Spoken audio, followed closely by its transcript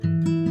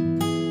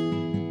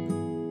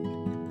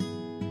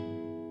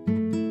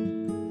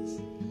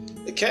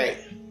Okay,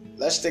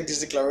 let's take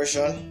this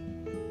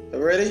declaration. Are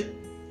you ready?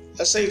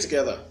 Let's say it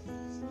together.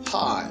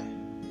 Hi,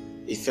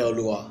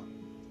 Ifelua.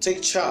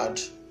 Take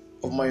charge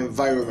of my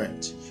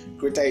environment.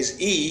 Greater is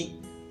He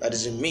that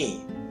is in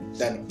me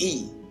than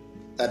He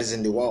that is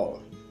in the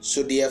world.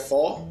 So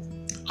therefore,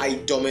 I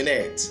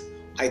dominate.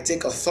 I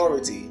take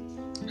authority.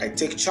 I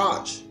take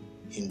charge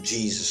in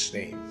Jesus'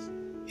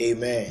 name.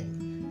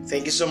 Amen.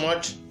 Thank you so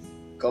much.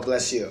 God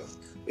bless you.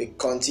 We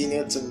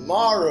continue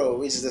tomorrow,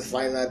 which is the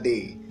final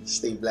day.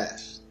 Stay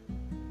blessed.